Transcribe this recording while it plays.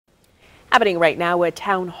Happening right now, a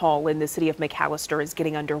town hall in the city of McAlester is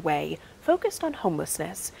getting underway, focused on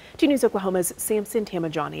homelessness. 2 News Oklahoma's Samson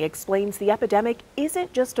Tamijani explains the epidemic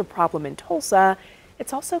isn't just a problem in Tulsa,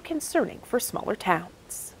 it's also concerning for smaller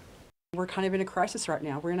towns. We're kind of in a crisis right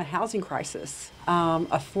now. We're in a housing crisis.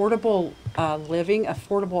 Affordable living,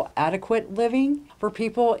 affordable, adequate living for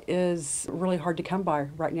people is really hard to come by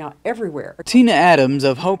right now everywhere. Tina Adams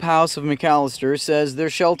of Hope House of McAlester says their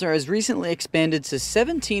shelter has recently expanded to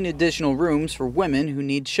 17 additional rooms for women who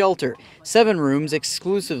need shelter, 7 rooms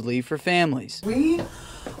exclusively for families. We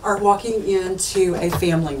are walking into a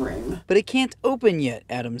family room. But it can't open yet,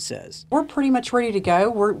 Adams says. We're pretty much ready to go.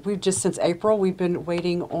 We've just since April, we've been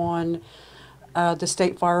waiting on the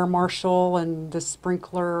state fire marshal and the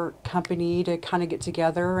sprinkler company to kind of get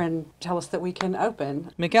together and tell us that we can open.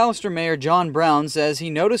 McAlester Mayor John Brown says he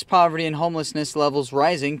noticed poverty and homelessness levels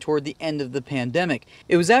rising toward the end of the pandemic.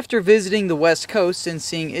 It was after visiting the West Coast and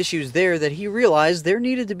seeing issues there that he realized there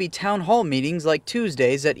needed to be town hall meetings like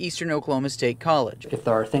Tuesdays at Eastern Oklahoma State College. If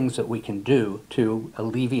there are things that we can do to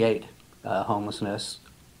alleviate homelessness,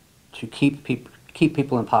 to keep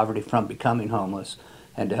people in poverty from becoming homeless,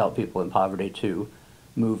 and to help people in poverty to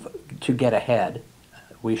get ahead,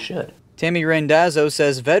 we should. Tammy Rendazzo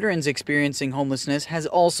says veterans experiencing homelessness has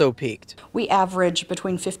also peaked. We average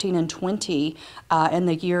between 15 and 20 in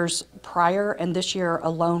the years prior, and this year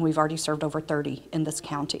alone we've already served over 30 in this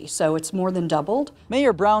county, so it's more than doubled.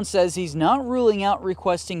 Mayor Brown says he's not ruling out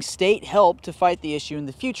requesting state help to fight the issue in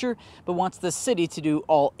the future, but wants the city to do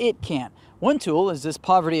all it can. One tool is this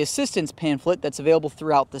poverty assistance pamphlet that's available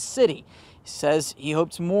throughout the city. He says he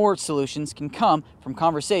hopes more solutions can come from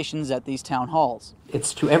conversations at these town halls.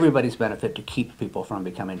 It's to everybody's benefit to keep people from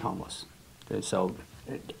becoming homeless. So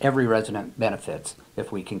every resident benefits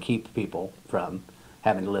if we can keep people from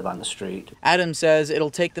having to live on the street. Adams says it'll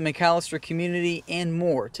take the McAlester community and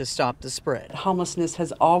more to stop the spread. Homelessness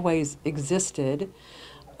has always existed.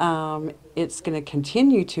 It's going to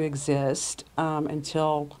continue to exist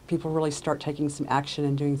until people really start taking some action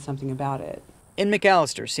and doing something about it. In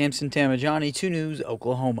McAlester, Samson Tamijani, 2 News,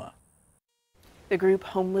 Oklahoma. The group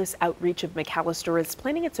Homeless Outreach of McAlester is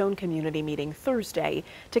planning its own community meeting Thursday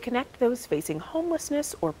to connect those facing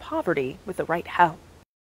homelessness or poverty with the right help.